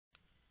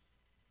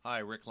Hi,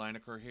 Rick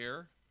Lineker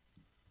here.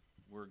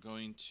 We're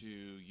going to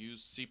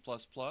use C++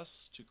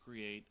 to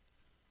create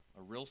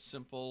a real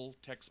simple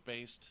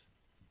text-based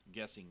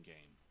guessing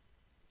game.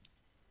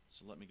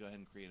 So let me go ahead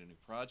and create a new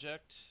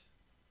project.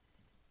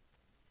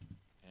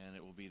 And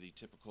it will be the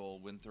typical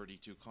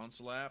Win32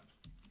 console app.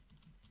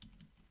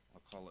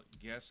 I'll call it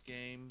Guess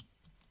Game.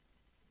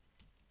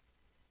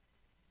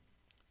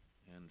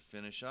 And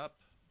finish up.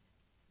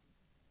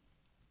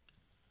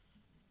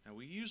 Now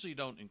we usually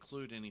don't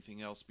include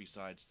anything else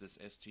besides this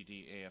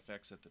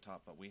stdafx at the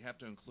top, but we have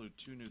to include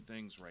two new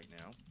things right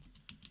now.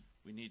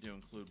 We need to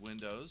include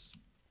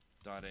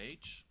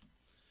windows.h,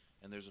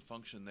 and there's a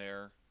function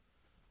there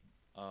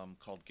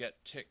called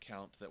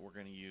getTickCount that we're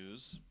going to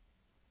use.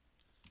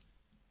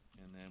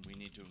 And then we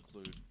need to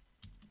include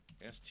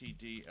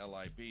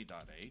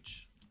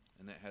stdlib.h,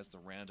 and that has the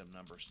random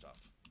number stuff.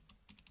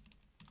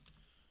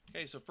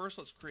 Okay, so first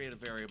let's create a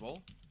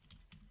variable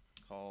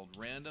called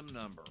random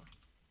number.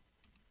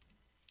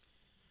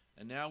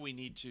 And now we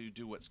need to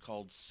do what's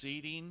called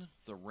seeding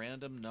the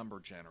random number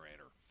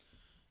generator.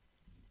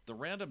 The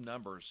random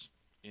numbers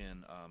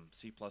in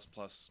C++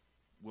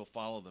 will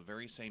follow the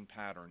very same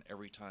pattern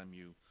every time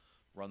you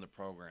run the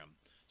program.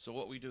 So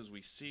what we do is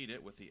we seed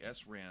it with the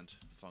srand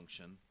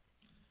function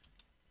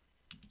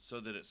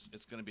so that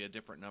it's going to be a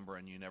different number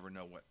and you never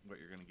know what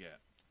you're going to get.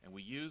 And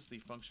we use the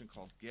function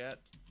called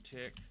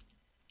getTickCount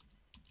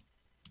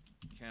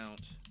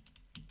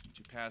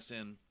to pass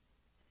in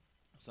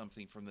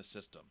something from the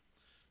system.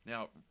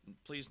 Now,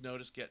 please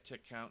notice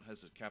getTickCount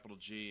has a capital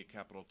G, a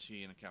capital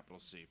T, and a capital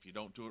C. If you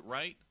don't do it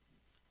right,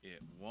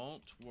 it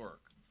won't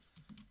work.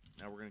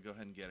 Now we're going to go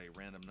ahead and get a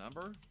random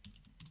number.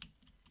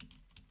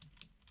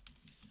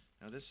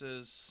 Now this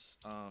is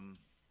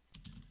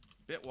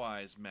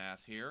bitwise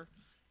math here,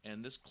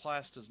 and this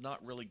class does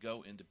not really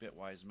go into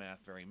bitwise math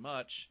very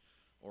much,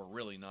 or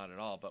really not at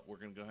all, but we're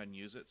going to go ahead and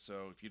use it.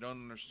 So if you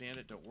don't understand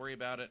it, don't worry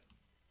about it.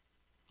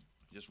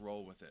 Just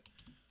roll with it.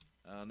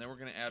 And then we're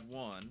going to add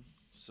 1.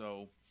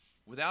 So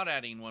without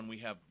adding 1, we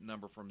have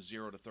number from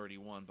 0 to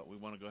 31, but we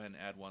want to go ahead and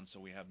add 1 so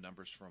we have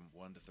numbers from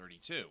 1 to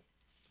 32.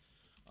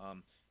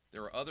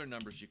 There are other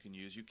numbers you can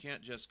use. You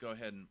can't just go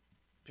ahead and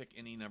pick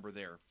any number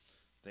there.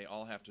 They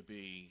all have to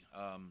be,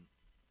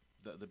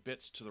 the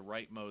bits to the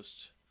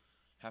rightmost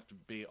have to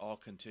be all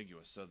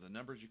contiguous. So the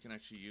numbers you can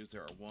actually use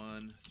there are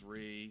 1,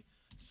 3,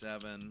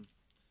 7,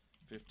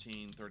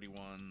 15,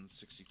 31,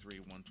 63,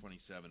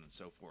 127, and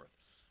so forth.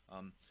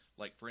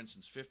 Like for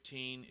instance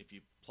 15, if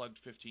you plugged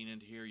 15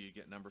 into here, you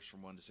get numbers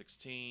from 1 to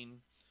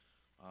 16.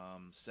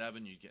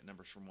 7, you get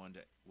numbers from 1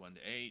 to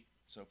 8,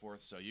 so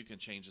forth. So you can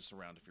change this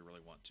around if you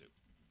really want to.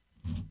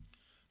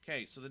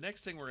 Okay, so the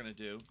next thing we're going to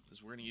do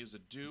is we're going to use a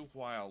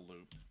do-while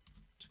loop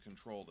to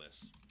control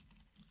this.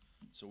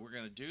 So we're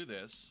going to do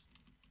this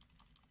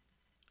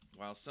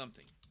while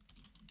something.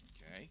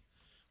 Okay,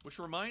 which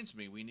reminds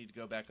me, we need to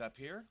go back up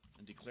here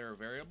and declare a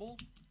variable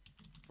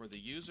for the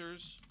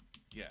user's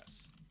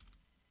guess.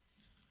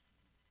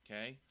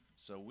 Okay,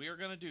 so we are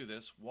going to do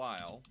this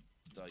while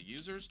the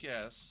user's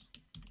guess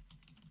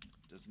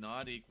does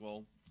not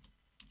equal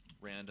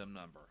random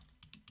number.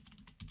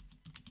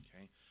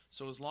 Okay,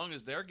 so as long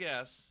as their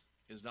guess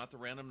is not the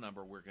random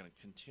number, we're going to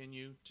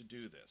continue to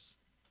do this.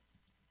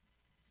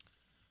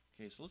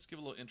 Okay, so let's give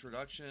a little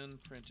introduction.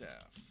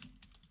 Printf.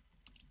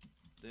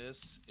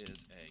 This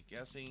is a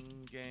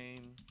guessing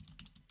game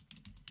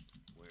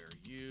where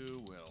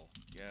you will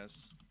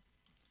guess.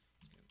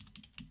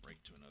 Let's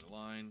break to another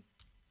line.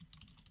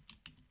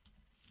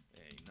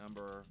 A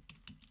number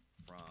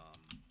from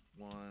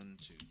 1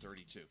 to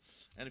 32.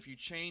 And if you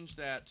change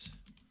that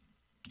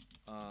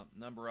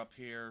number up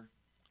here,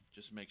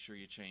 just make sure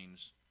you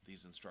change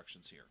these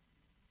instructions here.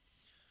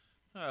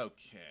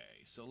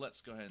 Okay, so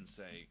let's go ahead and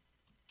say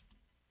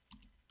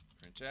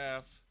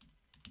printf,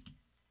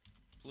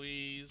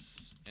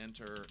 please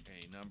enter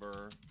a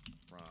number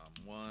from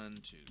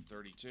 1 to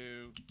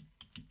 32.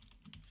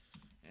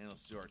 And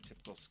let's do our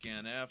typical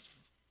scanf,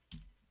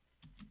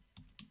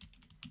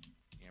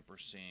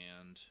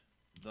 ampersand,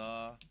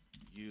 the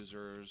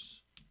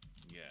user's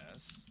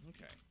guess.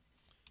 Okay.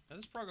 Now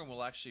this program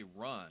will actually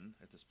run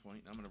at this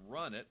point. I'm going to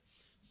run it.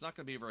 It's not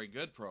going to be a very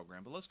good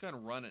program, but let's go ahead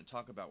and run it and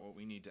talk about what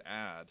we need to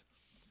add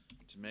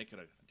to make it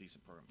a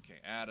decent program. Okay,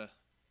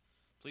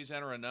 please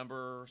enter a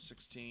number,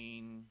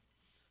 16,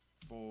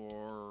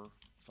 4,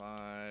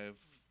 5,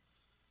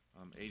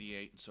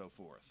 88, and so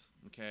forth.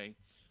 Okay,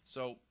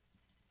 so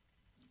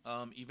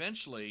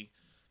eventually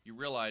you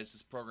realize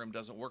this program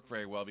doesn't work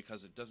very well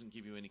because it doesn't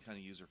give you any kind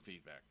of user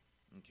feedback.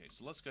 Okay,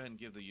 so let's go ahead and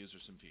give the user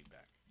some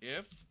feedback.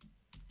 If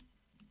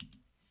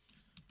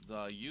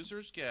the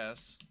user's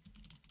guess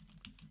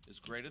is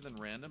greater than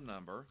random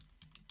number,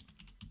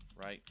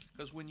 right?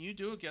 Because when you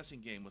do a guessing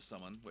game with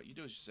someone, what you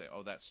do is you say,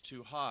 oh, that's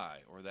too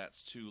high, or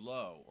that's too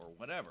low, or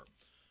whatever.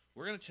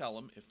 We're going to tell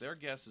them if their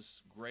guess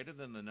is greater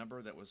than the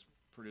number that was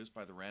produced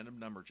by the random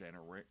number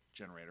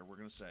generator, we're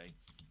going to say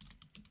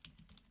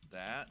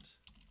that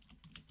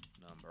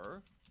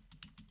number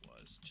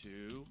was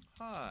too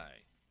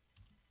high.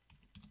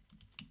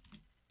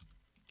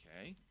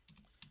 Okay.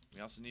 We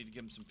You also need to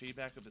give them some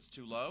feedback if it's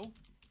too low.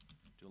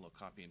 Do a little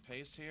copy and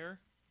paste here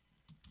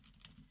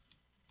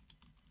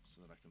so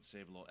that I can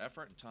save a little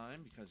effort and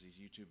time, because these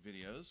YouTube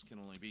videos can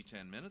only be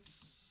 10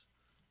 minutes.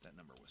 That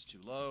number was too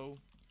low.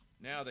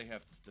 Now they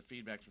have the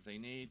feedback that they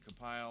need.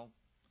 Compile.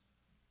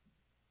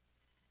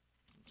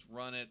 Let's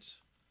run it.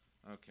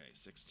 Okay,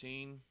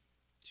 16.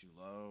 Too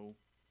low.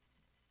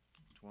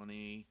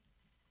 20.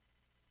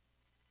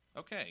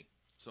 Okay,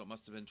 so it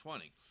must have been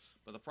 20.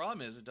 But the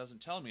problem is it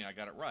doesn't tell me I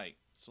got it right.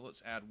 So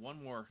let's add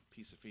one more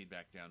piece of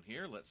feedback down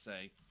here. Let's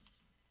say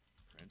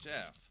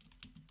printf.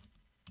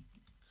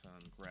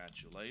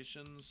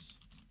 Congratulations,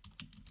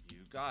 you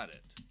got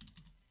it.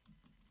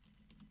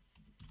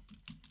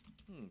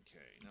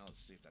 Okay, now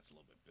let's see if that's a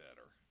little bit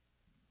better.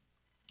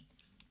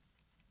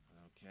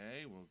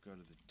 Okay, we'll go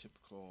to the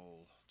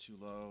typical too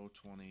low,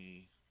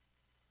 20.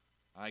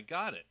 I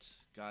got it.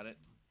 Got it.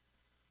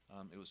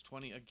 It was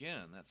 20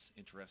 again. That's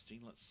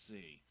interesting. Let's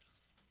see.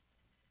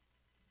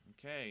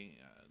 Okay,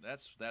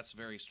 that's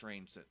very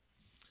strange that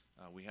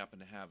we happen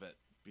to have it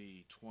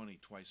be 20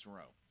 twice in a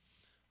row.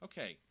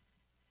 Okay,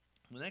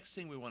 the next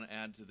thing we want to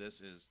add to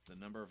this is the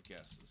number of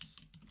guesses.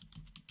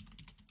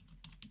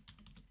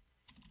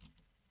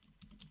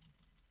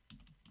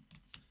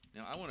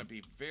 Now I want to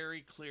be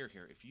very clear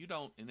here. If you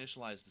don't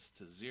initialize this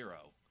to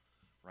 0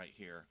 right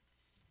here,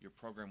 your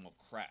program will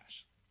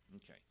crash.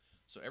 Okay,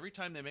 so every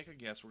time they make a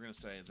guess, we're going to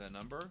say the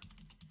number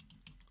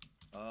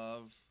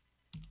of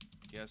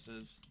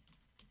guesses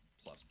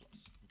plus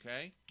plus.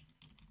 Okay?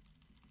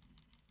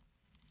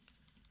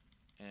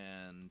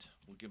 And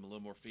we'll give them a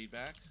little more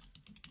feedback.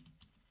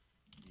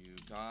 You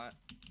got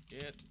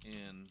it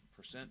in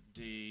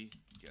 %D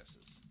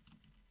guesses.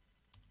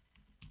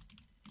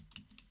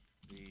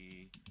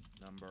 The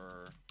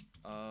number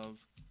of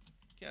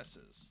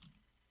guesses.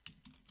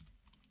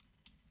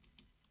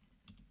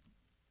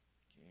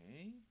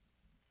 Okay.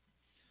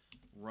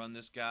 Run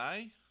this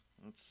guy.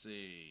 Let's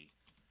see.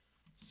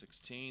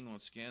 16,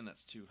 once again,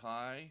 that's too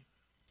high.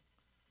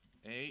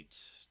 8,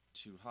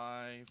 too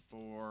high.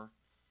 4,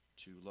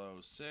 too low.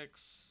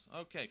 6.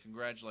 Okay,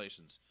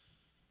 congratulations.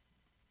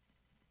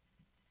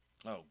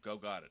 Oh, Go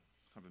got it.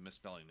 I have a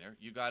misspelling there.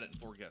 You got it in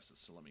 4 guesses,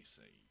 so let me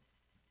see.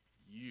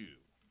 You.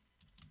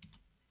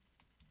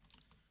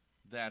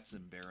 That's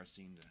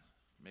embarrassing to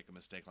make a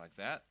mistake like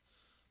that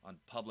on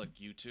public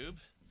YouTube.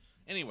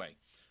 Anyway,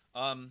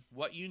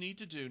 what you need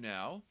to do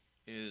now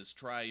is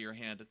try your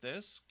hand at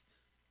this.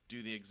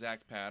 Do the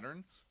exact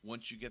pattern.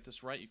 Once you get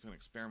this right, you can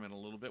experiment a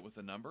little bit with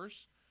the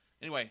numbers.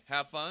 Anyway,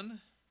 have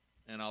fun,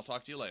 and I'll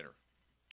talk to you later.